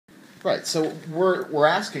Right, so we're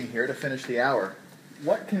asking here to finish the hour,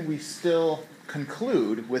 what can we still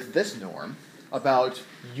conclude with this norm about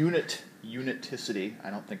uniticity? I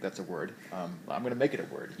don't think that's a word. I'm going to make it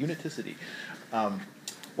a word. Uniticity.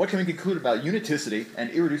 What can we conclude about uniticity and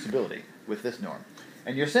irreducibility with this norm?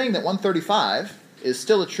 And you're saying that 135 is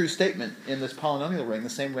still a true statement in this polynomial ring the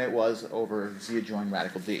same way it was over z adjoining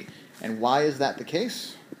radical d. And why is that the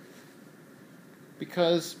case?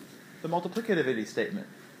 Because the multiplicativity statement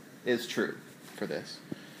is true for this.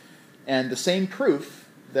 And the same proof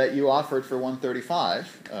that you offered for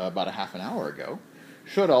 135 about a half an hour ago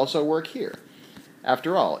should also work here.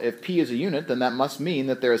 After all, if p is a unit, then that must mean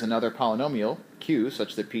that there is another polynomial, q,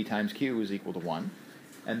 such that p times q is equal to 1.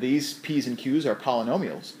 And these p's and q's are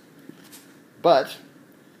polynomials. But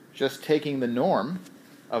just taking the norm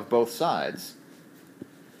of both sides,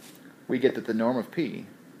 we get that the norm of p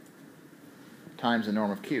times the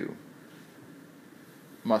norm of q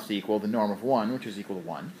must equal the norm of 1, which is equal to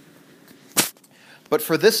 1. But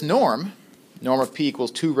for this norm of p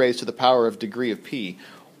equals 2 raised to the power of degree of p,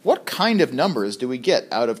 what kind of numbers do we get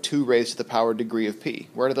out of 2 raised to the power degree of p?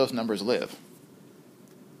 Where do those numbers live?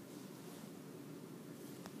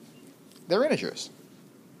 They're integers.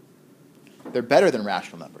 They're better than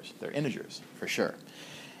rational numbers. They're integers, for sure.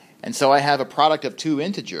 And so I have a product of 2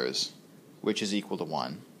 integers, which is equal to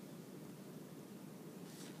 1.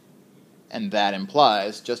 And that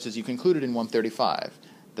implies, just as you concluded in 135,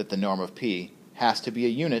 that the norm of p has to be a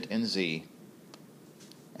unit in z.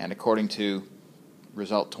 And according to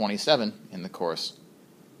result 27 in the course,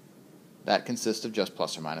 that consists of just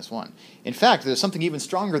plus or minus 1. In fact, there's something even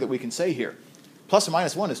stronger that we can say here. Plus or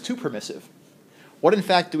minus 1 is too permissive. What, in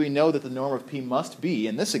fact, do we know that the norm of p must be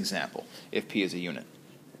in this example if p is a unit?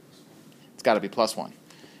 It's got to be plus 1.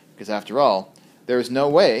 Because after all, there is no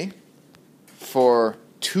way for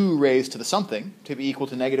 2 raised to the something to be equal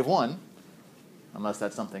to negative 1 unless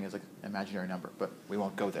that something is an imaginary number. But we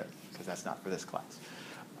won't go there because that's not for this class.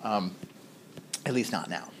 At least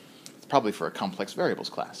not now. It's probably for a complex variables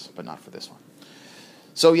class, but not for this one.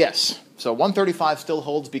 So yes, so 135 still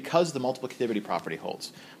holds because the multiplicativity property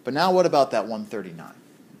holds. But now what about that 139?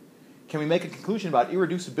 Can we make a conclusion about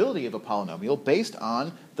irreducibility of a polynomial based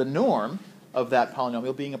on the norm of that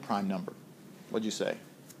polynomial being a prime number? What'd you say?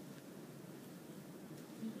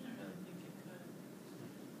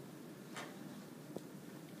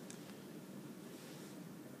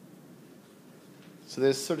 So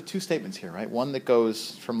there's sort of 2 statements here, right? One that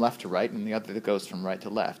goes from left to right and the other that goes from right to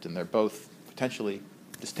left, and they're both potentially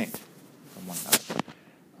distinct from one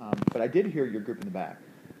another. But I did hear your group in the back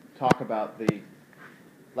talk about the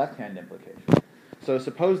left-hand implication. So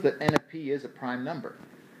suppose that n of p is a prime number.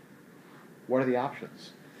 What are the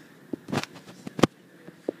options?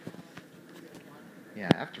 Yeah,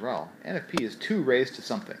 after all, n of p is 2 raised to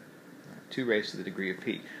something, 2 raised to the degree of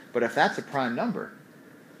p. But if that's a prime number,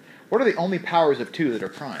 what are the only powers of 2 that are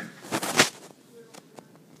prime?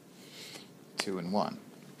 2 and 1.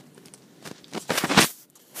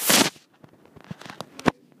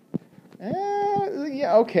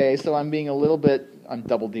 Yeah, okay, so I'm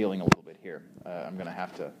double dealing a little bit here. I'm going to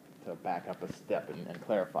have to back up a step and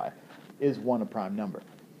clarify. Is 1 a prime number?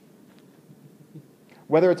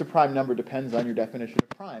 Whether it's a prime number depends on your definition of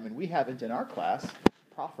prime, and we haven't in our class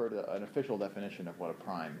proffered an official definition of what a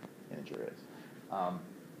prime integer is.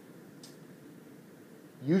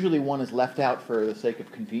 Usually 1 is left out for the sake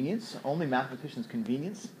of convenience. Only mathematicians'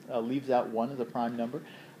 convenience leaves out 1 as a prime number.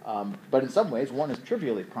 But in some ways, 1 is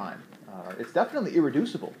trivially prime. It's definitely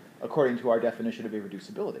irreducible, according to our definition of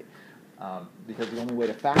irreducibility. Because the only way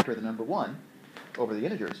to factor the number 1 over the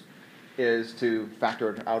integers is to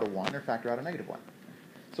factor out a 1 or factor out a negative 1.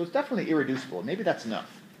 So it's definitely irreducible. Maybe that's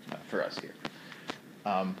enough for us here.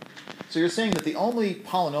 So you're saying that the only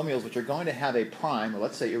polynomials which are going to have a prime, or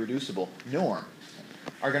let's say irreducible, norm,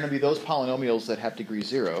 are going to be those polynomials that have degree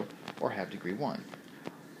 0 or have degree 1.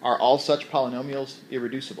 Are all such polynomials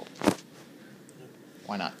irreducible?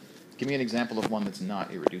 Why not? Give me an example of one that's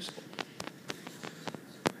not irreducible.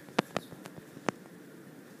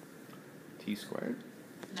 T squared?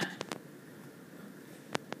 9.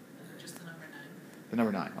 Just the number 9. The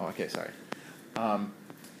number 9. Oh, okay, sorry.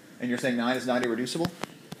 And you're saying 9 is not irreducible?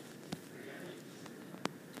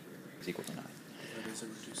 It's equal to 9. That is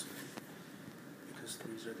irreducible. Because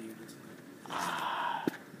these are the units.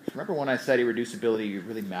 Remember when I said irreducibility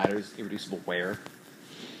really matters? Irreducible where?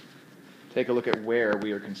 Take a look at where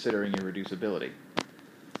we are considering irreducibility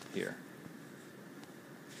here.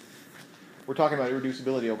 We're talking about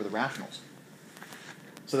irreducibility over the rationals.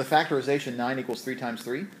 So the factorization 9 equals 3 times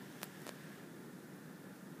 3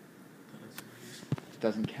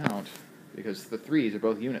 doesn't count because the 3's are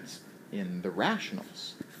both units in the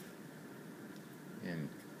rationals in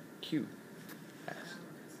QS.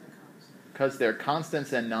 Because they're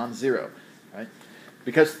constants and non-zero, right?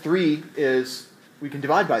 Because 3 is, we can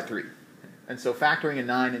divide by 3. And so factoring a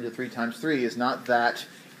 9 into 3 times 3 is not that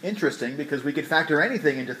interesting, because we could factor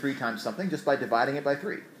anything into 3 times something just by dividing it by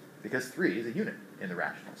 3. Because 3 is a unit in the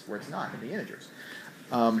rationals, where it's not in the integers.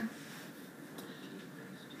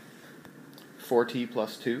 4t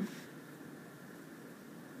plus 2.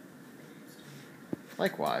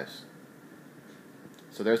 Likewise.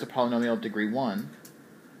 So there's a polynomial of degree 1.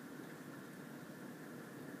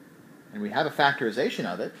 And we have a factorization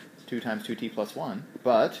of it. It's 2 times 2t plus 1.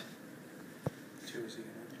 But 2 is a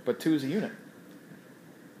unit. 2 is a unit.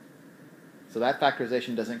 So that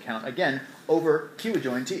factorization doesn't count, again, over q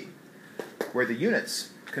adjoin t, where the units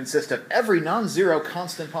consist of every non-zero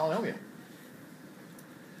constant polynomial.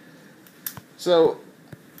 So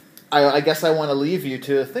I guess I want to leave you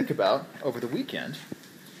to think about, over the weekend,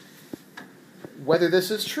 whether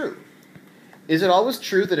this is true. Is it always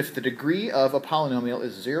true that if the degree of a polynomial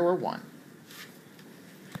is 0 or 1,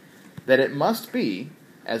 that it must be,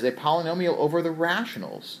 as a polynomial over the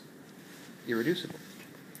rationals, irreducible?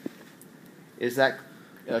 Is that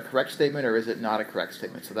a correct statement, or is it not a correct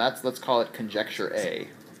statement? So let's call it conjecture A.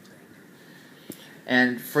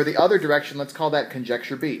 And for the other direction, let's call that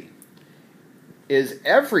conjecture B. Is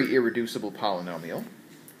every irreducible polynomial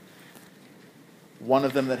one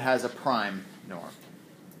of them that has a prime norm?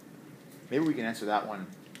 Maybe we can answer that one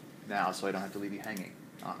now so I don't have to leave you hanging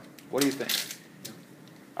on it. What do you think?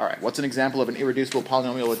 All right, what's an example of an irreducible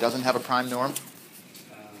polynomial that doesn't have a prime norm?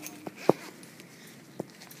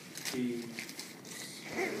 T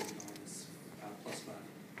plus 5.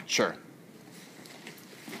 Sure.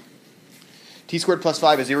 T squared plus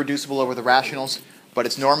 5 is irreducible over the rationals, but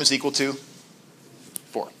its norm is equal to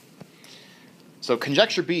 4. So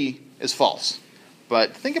conjecture B is false.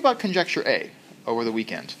 But think about conjecture A over the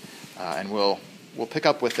weekend, and we'll pick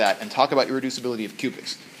up with that and talk about irreducibility of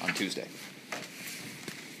cubics on Tuesday.